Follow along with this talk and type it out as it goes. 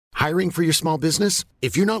Hiring for your small business?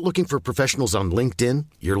 If you're not looking for professionals on LinkedIn,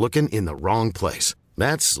 you're looking in the wrong place.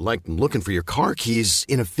 That's like looking for your car keys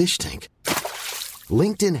in a fish tank.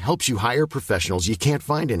 LinkedIn helps you hire professionals you can't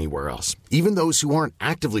find anywhere else, even those who aren't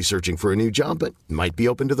actively searching for a new job but might be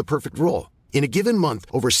open to the perfect role. In a given month,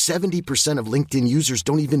 over 70% of LinkedIn users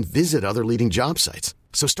don't even visit other leading job sites.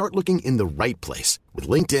 So start looking in the right place. With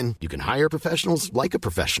LinkedIn, you can hire professionals like a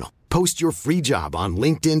professional. Post your free job on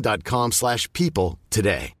linkedin.com/people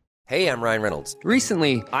today. Hey, I'm Ryan Reynolds.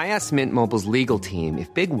 Recently, I asked Mint Mobile's legal team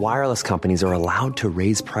if big wireless companies are allowed to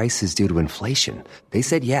raise prices due to inflation. They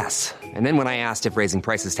said yes. And then when I asked if raising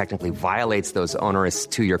prices technically violates those onerous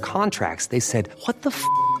two-year contracts, they said, "What the f***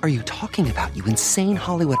 are you talking about, you insane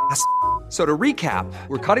Hollywood ass?" So to recap,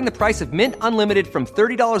 we're cutting the price of Mint Unlimited from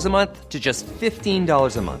 $30 a month to just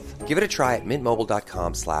 $15 a month. Give it a try at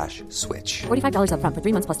mintmobile.com/switch. $45 up front for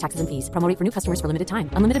 3 months plus taxes and fees. Promo rate for new customers for limited time.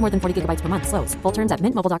 Unlimited more than 40 gigabytes per month. Slows full terms at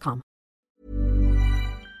mintmobile.com.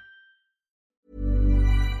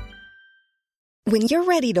 When you're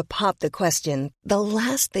ready to pop the question, the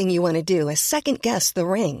last thing you want to do is second-guess the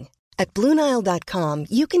ring. At BlueNile.com,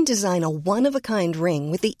 you can design a one-of-a-kind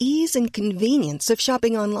ring with the ease and convenience of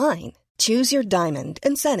shopping online. Choose your diamond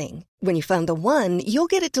and setting. When you find the one, you'll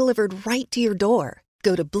get it delivered right to your door.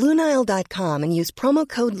 Go to BlueNile.com and use promo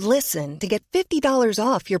code LISTEN to get $50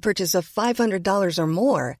 off your purchase of $500 or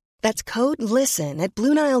more. That's code LISTEN at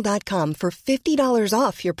BlueNile.com for $50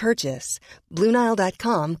 off your purchase.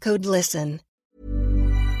 BlueNile.com, code LISTEN.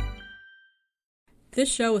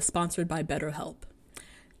 This show is sponsored by BetterHelp.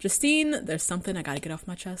 Justine, there's something I gotta get off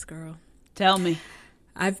my chest, girl. Tell me.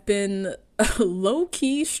 I've been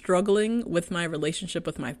low-key struggling with my relationship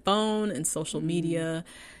with my phone and social media.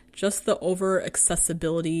 Just the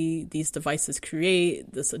over-accessibility these devices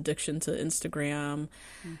create, this addiction to Instagram,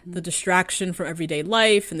 the distraction from everyday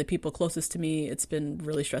life and the people closest to me, it's been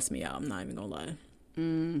really stressing me out. I'm not even gonna lie.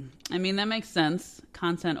 I mean, that makes sense.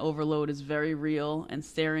 Content overload is very real, and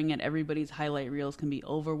staring at everybody's highlight reels can be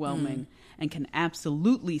overwhelming and can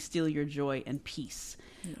absolutely steal your joy and peace.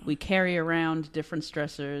 Yeah. We carry around different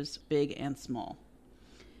stressors, big and small.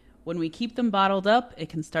 When we keep them bottled up, it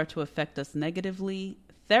can start to affect us negatively.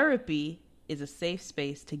 Therapy is a safe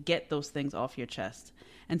space to get those things off your chest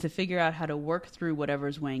and to figure out how to work through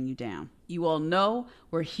whatever's weighing you down. You all know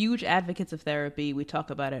we're huge advocates of therapy. We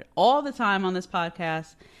talk about it all the time on this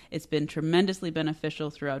podcast. It's been tremendously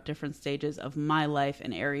beneficial throughout different stages of my life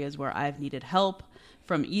and areas where I've needed help,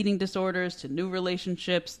 from eating disorders to new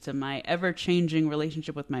relationships to my ever-changing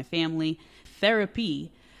relationship with my family.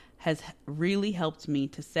 Therapy has really helped me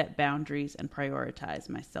to set boundaries and prioritize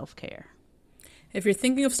my self-care. If you're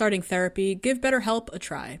thinking of starting therapy, give BetterHelp a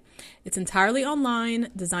try. It's entirely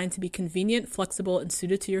online, designed to be convenient, flexible, and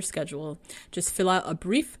suited to your schedule. Just fill out a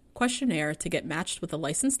brief questionnaire to get matched with a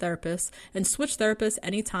licensed therapist and switch therapists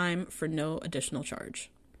anytime for no additional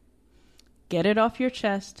charge. Get it off your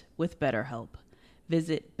chest with BetterHelp.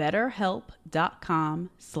 Visit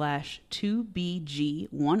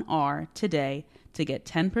betterhelp.com/2BG1R today to get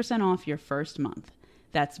 10% off your first month.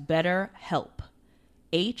 That's BetterHelp.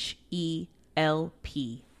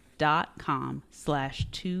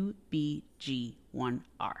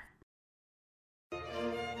 HELP.com/2BG1R.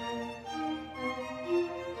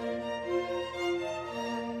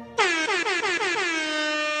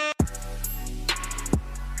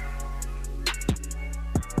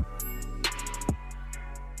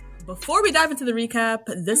 Before we dive into the recap,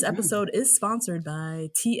 this episode is sponsored by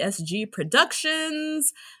TSG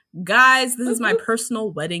Productions. Guys, this is my personal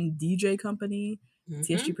wedding DJ company.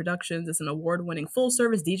 TSG Productions is an award-winning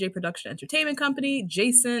full-service DJ production entertainment company.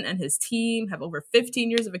 Jason and his team have over 15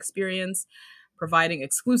 years of experience providing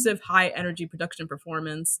exclusive high-energy production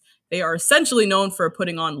performance. They are essentially known for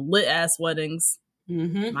putting on lit-ass weddings.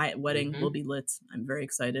 My wedding will be lit. I'm very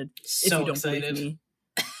excited. So if you don't excited. believe me,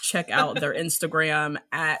 check out their Instagram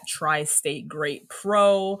at Tri-State Great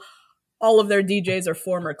Pro. All of their DJs are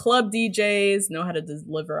former club DJs, know how to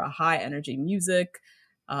deliver a high-energy music.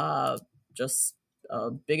 Just a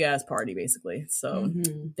big-ass party, basically. So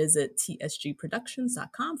visit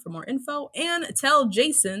tsgproductions.com for more info and tell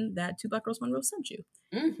Jason that Two Black Girls One Rose sent you.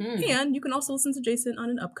 And you can also listen to Jason on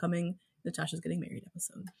an upcoming Natasha's Getting Married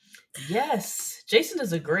episode. Yes. Jason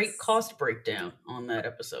does a great cost breakdown on that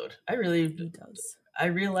episode. He does. I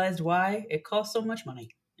realized why it costs so much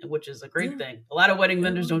money, which is a great thing. A lot of wedding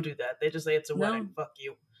vendors don't do that. They just say it's a wedding. Fuck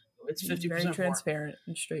you. It's 50% Very more. transparent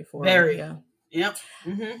and straightforward. Very. Yeah. Yep.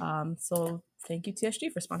 So thank you, TSG,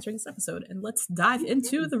 for sponsoring this episode. And let's dive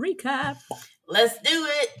into the recap. Let's do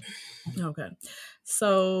it. Okay.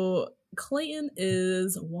 So Clayton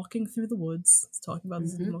is walking through the woods. He's talking about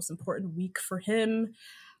this is the most important week for him.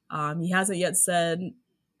 He hasn't yet said,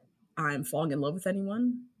 I'm falling in love with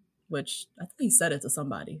anyone, which I think he said it to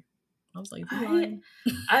somebody. I was like,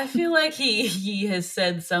 I feel like he has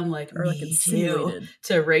said some like, or like insinuated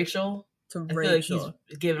to Rachel. To I Rachel. feel like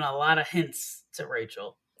he's given a lot of hints to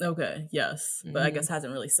Rachel. Okay, yes. But I guess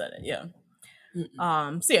hasn't really said it, yeah.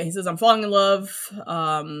 So yeah, he says, I'm falling in love.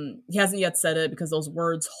 He hasn't yet said it because those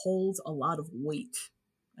words hold a lot of weight,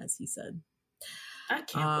 as he said. I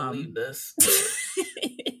can't believe this.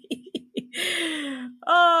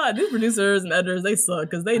 These producers and editors, they suck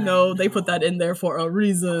because they know they put that in there for a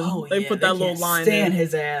reason. They put that little line in.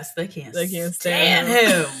 His ass. They can't stand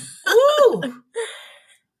him. Woo!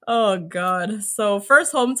 Oh God. So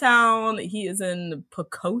first hometown, he is in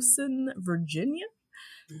Poquoson, Virginia.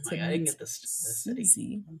 I didn't get this city.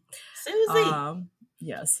 Susie.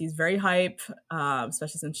 Yes, he's very hype,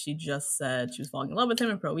 especially since she just said she was falling in love with him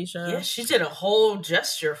in Croatia. Yeah, she did a whole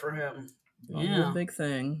gesture for him. A whole big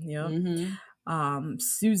thing. Yep.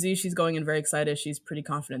 Susie, she's going in very excited. She's pretty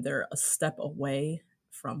confident they're a step away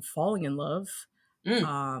from falling in love.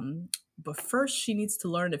 But first, she needs to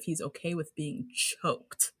learn if he's okay with being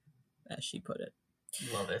choked, as she put it.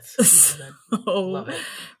 Love it. Love it.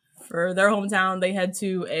 For their hometown, they head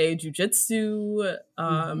to a jiu-jitsu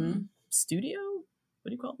studio. What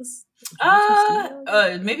do you call this?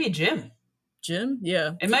 Maybe a gym. Gym?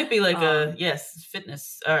 Yeah. It might be like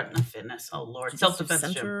fitness. Not fitness. Oh Lord, self-defense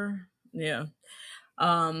center. Gym. Yeah.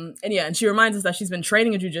 And she reminds us that she's been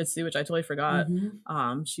training in jiu-jitsu, which I totally forgot.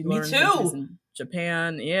 She learned Me too. In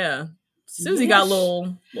Japan. Yeah. Susie got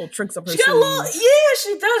little tricks up her sleeve.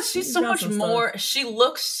 She does. She's so much more. Stuff. She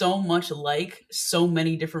looks so much like so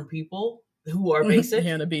many different people who are basic.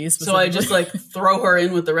 Hannah B. So I just like throw her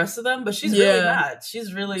in with the rest of them, but she's really not.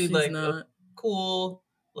 She's really a cool,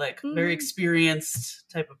 like very experienced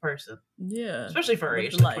type of person. Yeah. Especially for her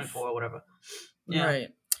age, like 24 or whatever. Yeah. Right.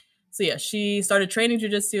 So yeah, she started training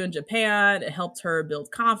jiu-jitsu in Japan. It helped her build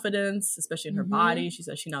confidence, especially in her body. She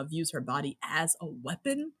says she now views her body as a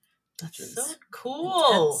weapon. That's so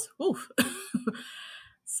cool.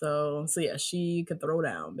 So yeah, she could throw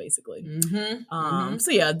down basically. So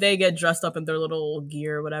yeah, they get dressed up in their little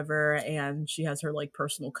gear, whatever, and she has her like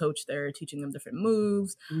personal coach there teaching them different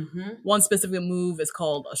moves. One specific move is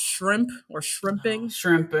called a shrimp or shrimping.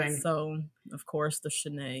 Shrimping. So of course the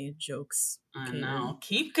Shanae jokes. I know.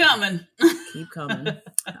 Keep coming. Keep coming.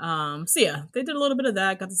 So yeah, they did a little bit of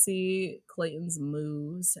that. Got to see Clayton's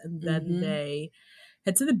moves, and then they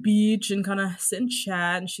head to the beach and kind of sit and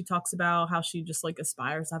chat. And she talks about how she just like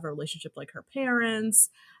aspires to have a relationship like her parents,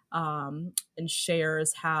 and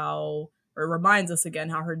shares how, or reminds us again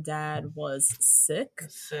how her dad was sick.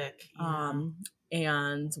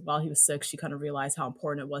 And while he was sick, she kind of realized how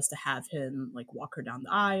important it was to have him like walk her down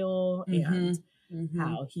the aisle, and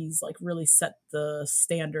how he's like really set the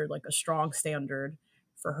standard, like a strong standard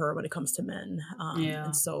for her when it comes to men.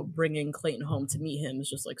 And so bringing Clayton home to meet him is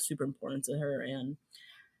just like super important to her, and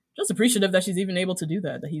just appreciative that she's even able to do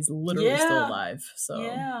that he's literally still alive. So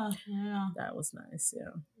that was nice.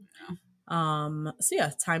 So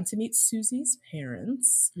yeah, time to meet Susie's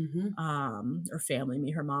parents, or family.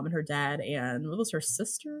 Meet her mom and her dad, and what was her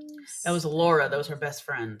sisters? That was Laura. That was her best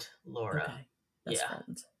friend, Laura. Okay. Best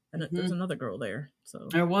friend. And there was another girl there. So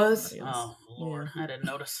there was. Oh Lord, I didn't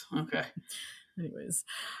notice. Okay. Anyways,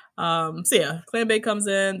 so yeah, Clan Bay comes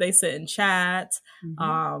in. They sit and chat.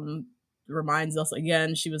 Reminds us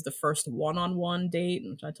again she was the first one-on-one date,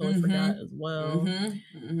 which I totally forgot as well.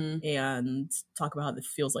 And talk about how it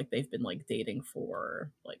feels like they've been like dating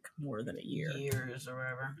for like more than a years or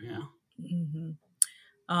whatever.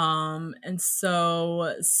 And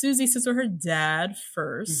so Susie sits with her dad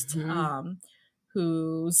first,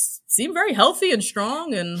 who seemed very healthy and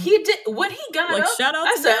strong, and he did when he got like up. Shout out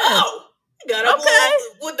I to said, dad. "Oh, he got up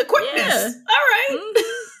with the quickness." All right.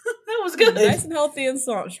 That was good. Nice and healthy and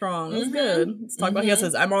strong. That's good. Let's talk about he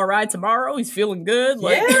says, I'm all right tomorrow. He's feeling good.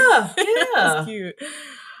 Like, that's cute.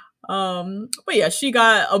 But yeah, she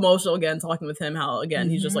got emotional again talking with him, how again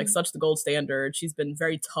he's just like such the gold standard. She's been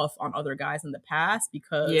very tough on other guys in the past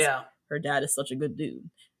because her dad is such a good dude.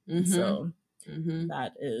 So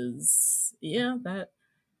that is that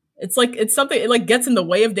it's like it's something, it like gets in the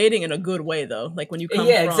way of dating in a good way though. Like when you come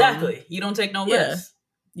from, exactly. You don't take no mess.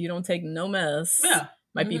 You don't take no mess.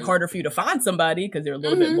 Might be harder for you to find somebody because they're a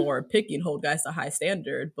little bit more picky and hold guys to high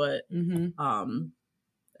standard. But I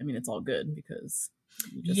mean, it's all good because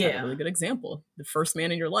you just had a really good example. The first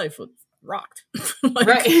man in your life was rocked.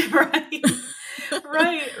 Right.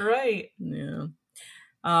 Yeah.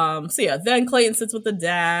 So yeah, then Clayton sits with the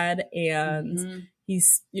dad, and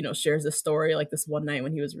he's, shares a story like this one night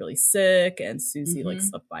when he was really sick, and Susie like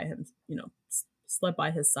stuck by him, slept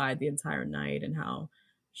by his side the entire night, and how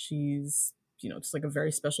she's, you know, just like a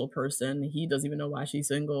very special person. He doesn't even know why she's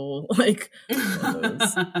single. Like,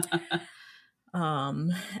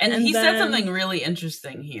 and he said something really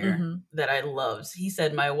interesting here that I loved. He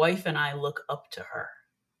said, "My wife and I look up to her."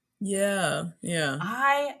 Yeah.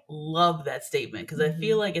 I love that statement because I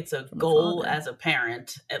feel like it's a goal as a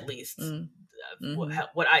parent, at least.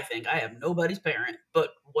 What I think. I am nobody's parent,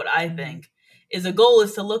 but what I think is a goal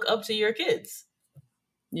is to look up to your kids.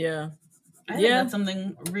 Yeah. I think that's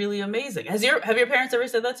something really amazing. Have your parents ever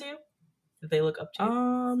said that to you? That they look up to you?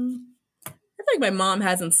 I think my mom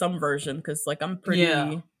has in some version, because like I'm pretty,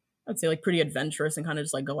 I'd say like pretty adventurous and kind of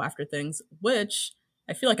just like go after things, which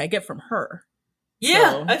I feel like I get from her.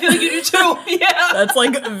 Yeah, so. I feel like you do too. Yeah. That's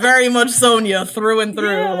like very much Sonia through and through.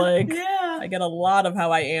 I get a lot of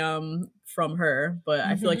how I am from her, but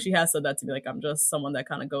I feel like she has said that to me. Like, I'm just someone that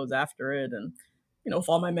kind of goes after it, and, you know, with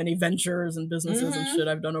all my many ventures and businesses and shit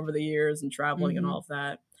I've done over the years and traveling and all of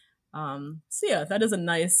that. So yeah, that is a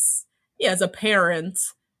nice, as a parent,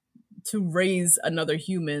 to raise another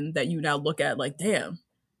human that you now look at like, damn,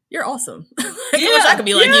 you're awesome. I wish I could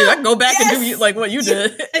be like you. I can go back and do like what you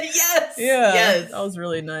did. Yes. That was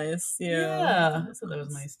really nice. Yeah. So that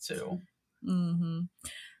was nice too.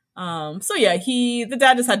 So yeah, the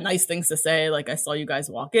dad just had nice things to say. Like, I saw you guys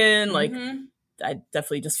walk in. Like, I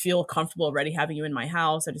definitely just feel comfortable already having you in my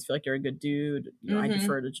house. I just feel like you're a good dude. You know, I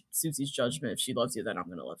defer to Susie's judgment. If she loves you, then I'm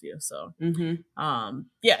gonna love you. So,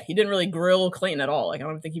 yeah, he didn't really grill Clayton at all. Like, I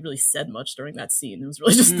don't think he really said much during that scene. It was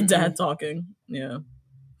really just the dad talking. Yeah.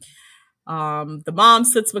 The mom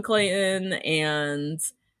sits with Clayton, and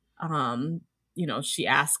you know, she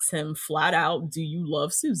asks him flat out, "Do you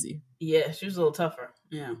love Susie?" Yeah, she was a little tougher.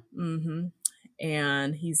 Yeah.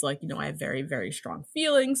 And he's like, you know, I have very, very strong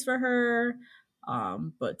feelings for her.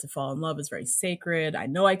 But to fall in love is very sacred. I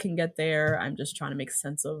know I can get there. I'm just trying to make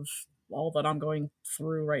sense of all that I'm going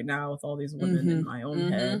through right now with all these women in my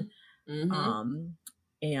own head.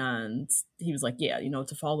 And he was like, yeah, you know,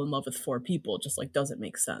 to fall in love with 4 people just like doesn't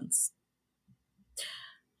make sense.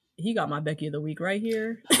 He got my Becky of the week right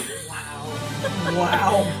here.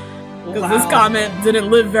 Wow. Because this comment didn't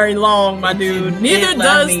live very long, my dude. Neither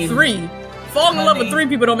does 3. Falling in love with 3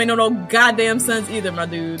 people don't make no goddamn sense either, my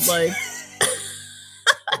dude. Like,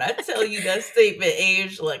 when I tell you that statement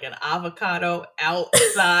aged like an avocado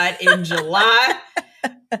outside in July,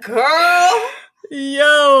 girl.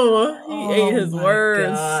 Yo, he ate his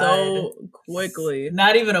words so quickly.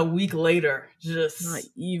 Not even a week later. Not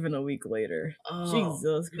even a week later.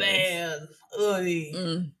 Jesus Christ.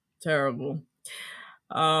 Man. Terrible.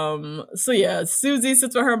 So yeah, Susie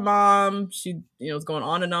sits with her mom. She, you know, is going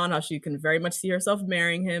on and on how she can very much see herself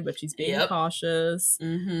marrying him, but she's being cautious.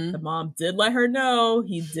 The mom did let her know.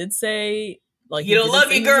 He did say, like, he don't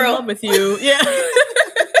love you, girl. In love with you. Yeah.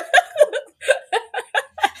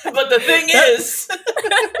 But the thing is,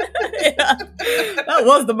 that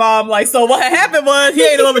was the mom. Like, so what happened was he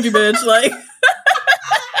ain't in love with you, bitch. Like,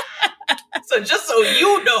 so just so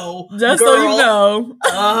you know, girl. So you know.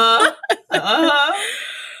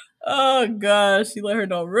 Oh gosh, she let her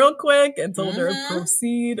know real quick and told her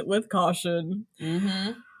proceed with caution.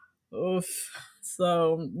 Oof.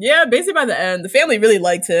 So yeah, basically by the end, the family really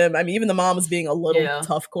liked him. I mean, even the mom was being a little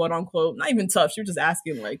tough, quote unquote. Not even tough. She was just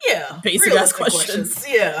asking like basic ass questions.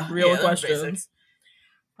 Real questions.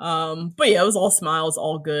 But yeah, it was all smiles,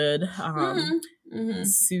 all good.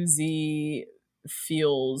 Susie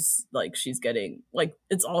feels like she's getting, like,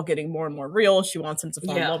 it's all getting more and more real. She wants him to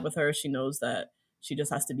fall in love with her. She knows that she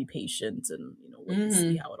just has to be patient and, you know, wait and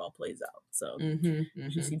see how it all plays out. So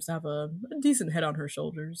she seems to have a decent head on her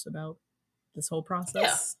shoulders about this whole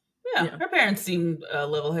process. Yeah. Her parents seem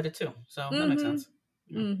level-headed too, so that makes sense.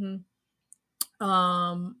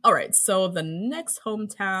 All right, so the next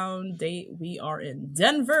hometown date, we are in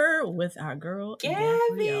Denver with our girl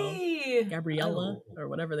Gabriella, or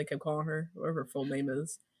whatever they kept calling her, whatever her full name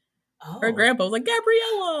is. Her grandpa was like,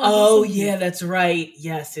 Gabriella. Oh yeah, that's right.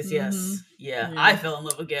 Yes. Yeah, I fell in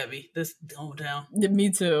love with Gabby this hometown. Me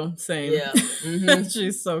too. Same. Yeah.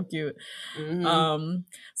 She's so cute. So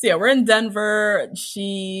yeah, we're in Denver.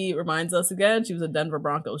 She reminds us again, she was a Denver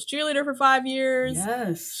Broncos cheerleader for 5 years.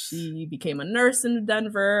 Yes. She became a nurse in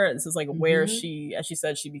Denver. This is like where she, as she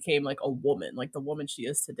said, she became like a woman. Like the woman she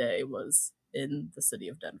is today was in the city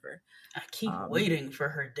of Denver. I keep waiting for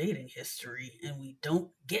her dating history and we don't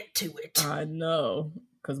get to it. I know,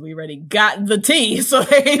 because we already got the tea, so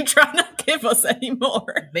they ain't trying to give us any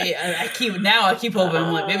more. I keep hoping.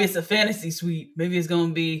 I'm like, maybe it's a fantasy suite. Maybe it's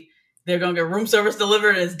gonna be, they're gonna get room service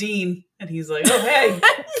delivered as Dean, and he's like, oh hey,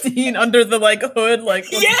 Dean under the like hood,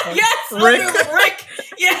 like yes, Rick. Under the Rick,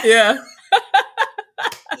 yeah.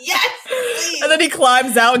 then he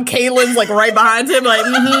climbs out and Caitlin's like right behind him, like,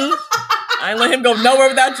 I ain't let him go nowhere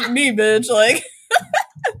without me, bitch. Like,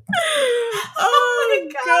 oh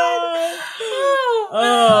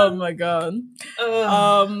my god.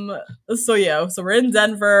 So yeah, so we're in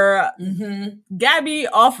Denver. Gabby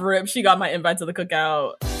off rip, she got my invite to the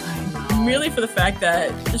cookout. Merely for the fact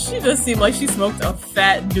that she just seemed like she smoked a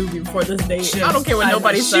fat doobie before this date. I don't care what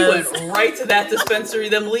nobody says. She went right to that dispensary,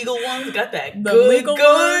 them legal ones. Got that the good legal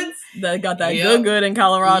good. Ones that got that good in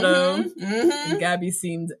Colorado. And Gabby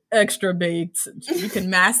seemed extra baked. You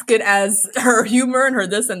can mask it as her humor and her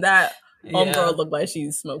this and that. Homegirl looked like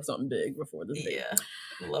she smoked something big before this date. Yeah,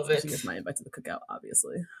 love it. She gets my invite to the cookout,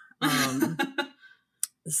 obviously.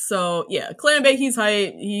 So yeah, Clan Bake, he's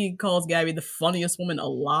hype. He calls Gabby the funniest woman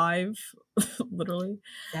alive. Literally.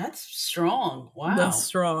 That's strong. Wow. That's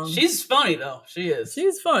strong. She's funny though. She is.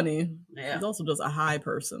 She's funny. Yeah. She's also just a high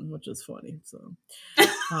person, which is funny. So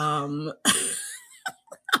I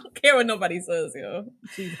don't care what nobody says, yo.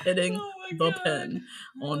 She's hitting the pen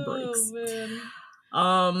on breaks.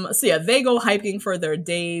 So yeah, they go hiking for their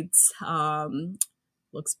dates.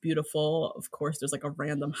 Looks beautiful. Of course, there's like a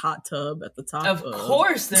random hot tub at the top. Of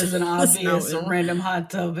course, there's an obvious random hot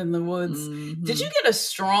tub in the woods. Did you get a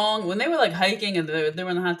strong, when they were like hiking and they were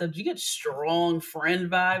in the hot tub, did you get strong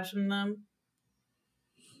friend vibes from them?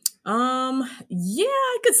 Yeah,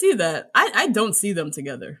 I could see that. I don't see them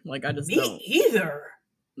together. Like, I just don't. Me either.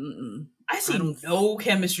 I see no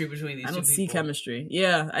chemistry between these two people. I don't see chemistry.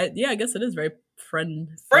 Yeah, I guess it is very friend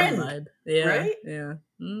vibe. Yeah, right? Yeah.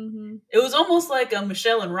 It was almost like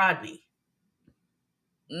Michelle and Rodney.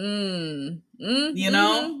 You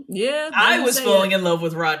know? Yeah. I was falling in love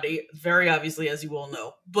with Rodney, very obviously, as you all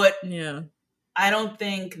know. But yeah, I don't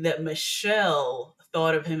think that Michelle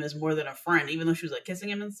thought of him as more than a friend, even though she was like kissing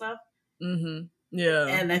him and stuff. Yeah.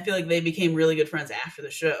 And I feel like they became really good friends after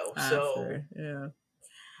the show. Yeah.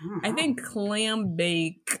 I think Clam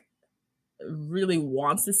Bake really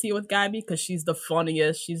wants to see it with Gabby because she's the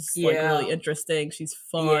funniest. She's like really interesting. She's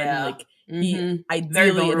fun. Like he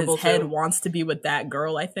ideally in his head wants to be with that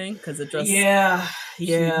girl, I think, because it just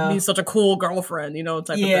he's such a cool girlfriend, you know,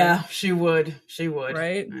 type of thing. Yeah, she would.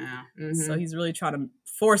 Right? Yeah. So he's really trying to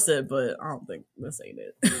force it, but I don't think this ain't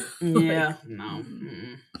it. No.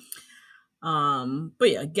 But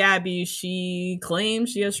yeah, Gabby, she claims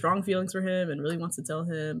she has strong feelings for him and really wants to tell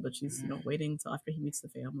him, but she's waiting till after he meets the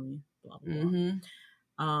family, blah blah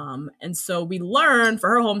blah. And so we learn for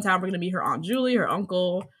her hometown we're gonna meet her Aunt Julie, her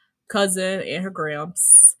uncle, cousin, and her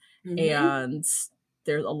gramps. And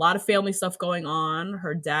there's a lot of family stuff going on.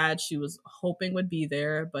 Her dad, she was hoping would be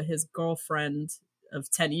there, but his girlfriend of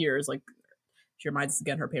 10 years, like she reminds us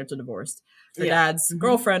again, her parents are divorced. Her dad's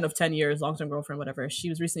girlfriend of 10 years, long-term girlfriend, whatever, she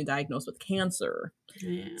was recently diagnosed with cancer.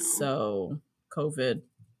 So COVID,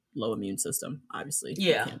 low immune system, obviously.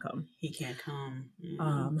 He can't come.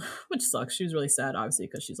 Which sucks. She was really sad, obviously,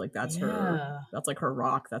 because she's like, that's like her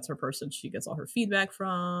rock. That's her person she gets all her feedback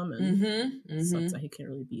from. And sucks that he can't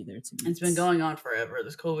really be there to meet. It's been going on forever.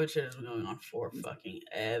 This COVID shit has been going on for fucking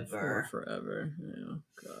ever. Forever. Yeah.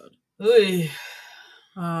 God. Oy.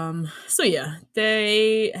 So yeah,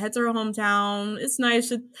 they head to her hometown. It's nice.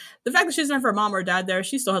 The fact that she's not for her mom or dad there,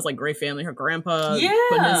 she still has like great family. Her grandpa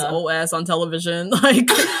putting his old ass on television. Like,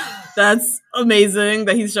 that's amazing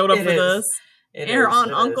that he showed up for this. And her aunt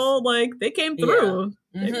and uncle, like, they came through.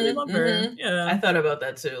 They really love her. Yeah. I thought about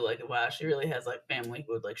that too. Like, wow, she really has like family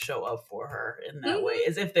who would like show up for her in that way,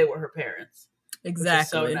 as if they were her parents.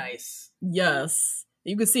 Exactly. Which is so nice. Yes.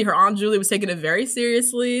 You can see her Aunt Julie was taking it very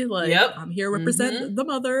seriously. Like, I'm here to represent the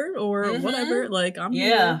mother or whatever. Like, I'm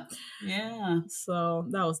here. Yeah. So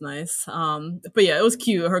that was nice. But yeah, it was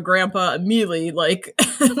cute. Her grandpa immediately, like,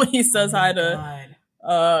 when he says hi to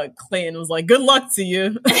Clayton, was like, good luck to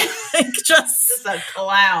you. Like, just a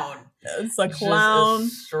clown. It's a clown.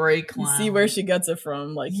 Just a straight clown. You see where she gets it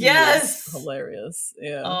from. Like, yes. Hilarious.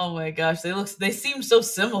 Yeah. Oh my gosh. They seem so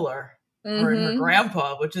similar. Her and her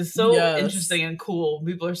grandpa, which is so interesting and cool.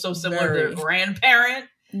 People are so similar to their grandparent.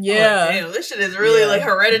 Yeah. Like, damn, this shit is really like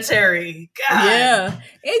hereditary. God. Yeah. And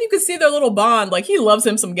you can see their little bond. Like, he loves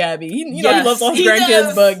him some Gabby. He loves all his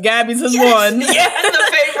grandkids, but Gabby's his one. Yeah,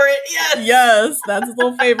 the favorite. Yes. Yes, that's his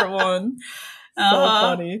little favorite one. So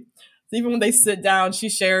funny. Even when they sit down, she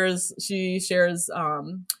shares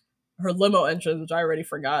her limo entrance, which I already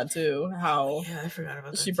forgot too. How I forgot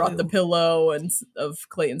about that. She brought the pillow and of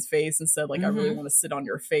Clayton's face and said, like, I really want to sit on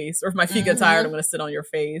your face, or if my feet get tired, I'm going to sit on your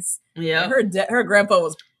face. Yeah, her grandpa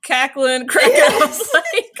was cackling, cracking up,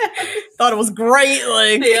 like, thought it was great.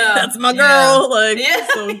 Like, that's my girl. Like,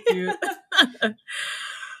 so cute.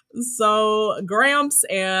 So Gramps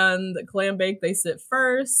and Clambake, they sit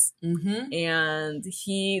first. Mm-hmm. And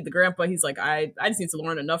the grandpa, he's like, I just need to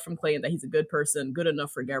learn enough from Clay and that he's a good person, good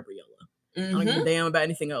enough for Gabriella. Mm-hmm. I don't give a damn about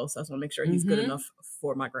anything else. I just want to make sure he's good enough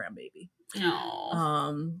for my grandbaby.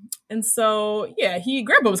 Aww. And so, yeah,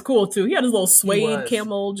 grandpa was cool too. He had his little suede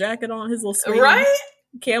camel jacket on, his little suede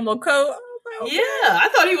camel coat. Like, okay. Yeah, I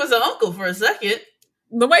thought he was an uncle for a second.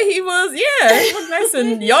 The way he was, he looked nice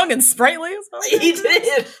and young and sprightly. So he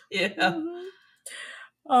did, yeah.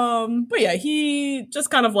 But yeah, he just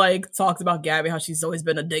kind of like talks about Gabby, how she's always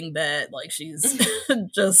been a dingbat. Like she's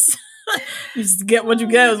just, you just get what you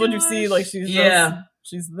get is what you see. Like she's that,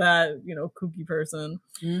 kooky person.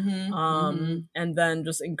 And then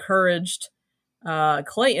just encouraged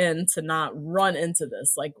Clayton to not run into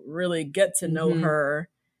this, like really get to know her.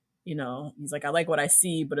 He's like, I like what I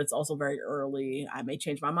see, but it's also very early. I may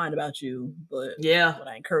change my mind about you, but what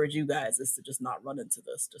I encourage you guys is to just not run into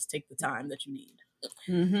this. Just take the time that you need.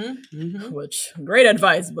 Which, great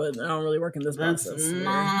advice, but I don't really work in this process.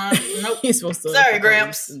 Nope. He's supposed to. Sorry,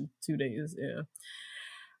 Gramps. In 2 days,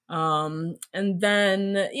 and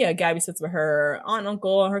then Gabby sits with her aunt,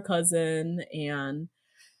 uncle, and her cousin, and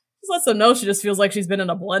just lets them know she just feels like she's been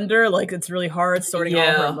in a blender. Like it's really hard sorting all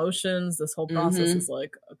her emotions. This whole process is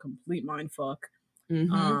like a complete mind fuck.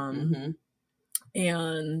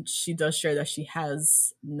 And she does share that she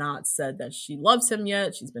has not said that she loves him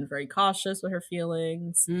yet. She's been very cautious with her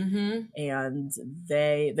feelings. And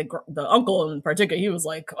the uncle in particular, he was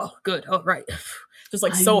like, oh, good. Oh, right. Just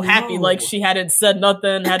like so happy. Like she hadn't said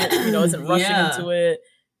nothing, isn't rushing into it,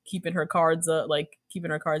 keeping her cards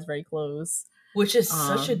very close. Which is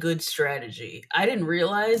such a good strategy. I didn't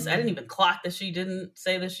realize, I didn't even clock that she didn't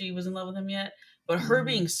say that she was in love with him yet. But her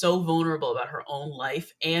being so vulnerable about her own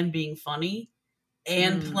life and being funny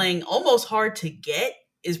and playing almost hard to get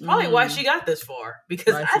is probably why she got this far.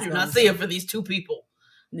 Because I do not see it for these two people.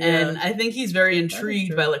 Yeah. And I think he's very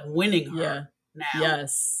intrigued by like winning her now.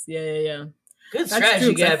 Yes. Yeah. Good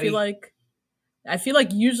strategy, Gabby. I feel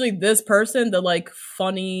like usually this person, the like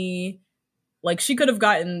funny... Like, she could have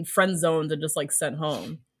gotten friend zoned and just, like, sent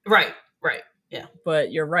home. Right. Yeah.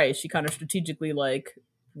 But you're right. She kind of strategically, like,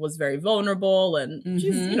 was very vulnerable. And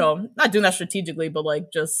she's, not doing that strategically, but,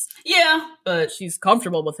 like, just... Yeah, but... She's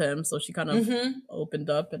comfortable with him. So she kind of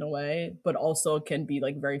opened up in a way. But also can be,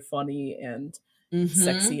 like, very funny and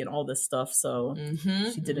sexy and all this stuff. So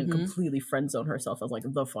she didn't completely friend zone herself as, like,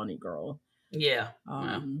 the funny girl. Yeah.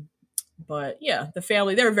 But the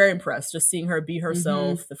family, they were very impressed just seeing her be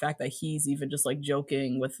herself. The fact that he's even just like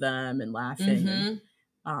joking with them and laughing, and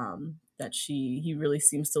that he really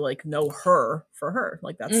seems to like know her for her.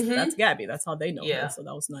 Like that's Gabby. That's how they know her. So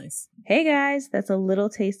that was nice. Hey guys, that's a little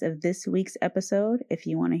taste of this week's episode. If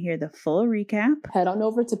you want to hear the full recap, head on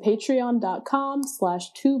over to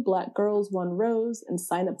patreon.com/2blackgirls1rose and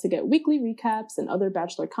sign up to get weekly recaps and other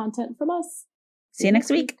Bachelor content from us. See you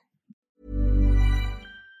next week.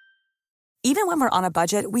 Even when we're on a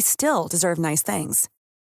budget, we still deserve nice things.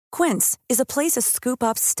 Quince is a place to scoop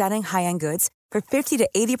up stunning high-end goods for 50 to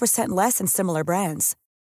 80% less than similar brands.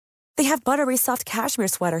 They have buttery soft cashmere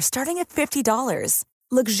sweaters starting at $50,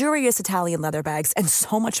 luxurious Italian leather bags, and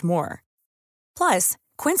so much more. Plus,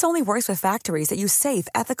 Quince only works with factories that use safe,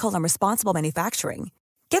 ethical, and responsible manufacturing.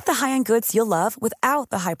 Get the high-end goods you'll love without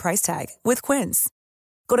the high price tag with Quince.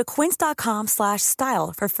 Go to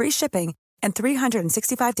quince.com/style for free shipping and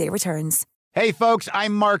 365-day returns. Hey, folks,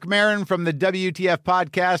 I'm Mark Maron from the WTF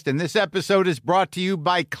Podcast, and this episode is brought to you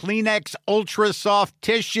by Kleenex Ultra Soft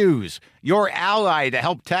Tissues, your ally to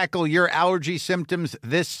help tackle your allergy symptoms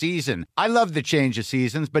this season. I love the change of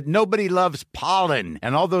seasons, but nobody loves pollen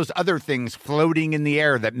and all those other things floating in the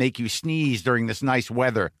air that make you sneeze during this nice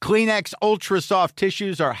weather. Kleenex Ultra Soft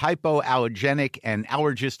Tissues are hypoallergenic and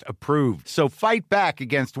allergist approved, so fight back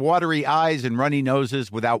against watery eyes and runny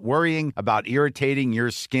noses without worrying about irritating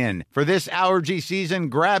your skin. For this allergy season,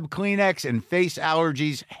 grab Kleenex and face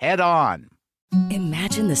allergies head on.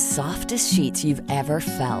 Imagine the softest sheets you've ever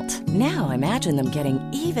felt. Now imagine them getting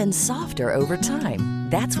even softer over time.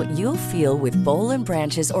 That's what you'll feel with Boll &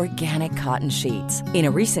 Branch's organic cotton sheets. In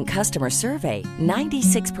a recent customer survey,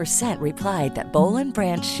 96% replied that Boll &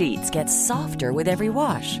 Branch sheets get softer with every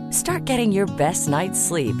wash. Start getting your best night's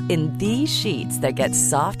sleep in these sheets that get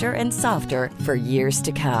softer and softer for years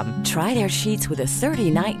to come. Try their sheets with a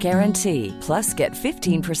 30-night guarantee. Plus, get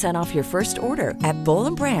 15% off your first order at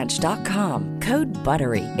bollandbranch.com. Code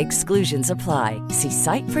BUTTERY. Exclusions apply. See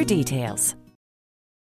site for details.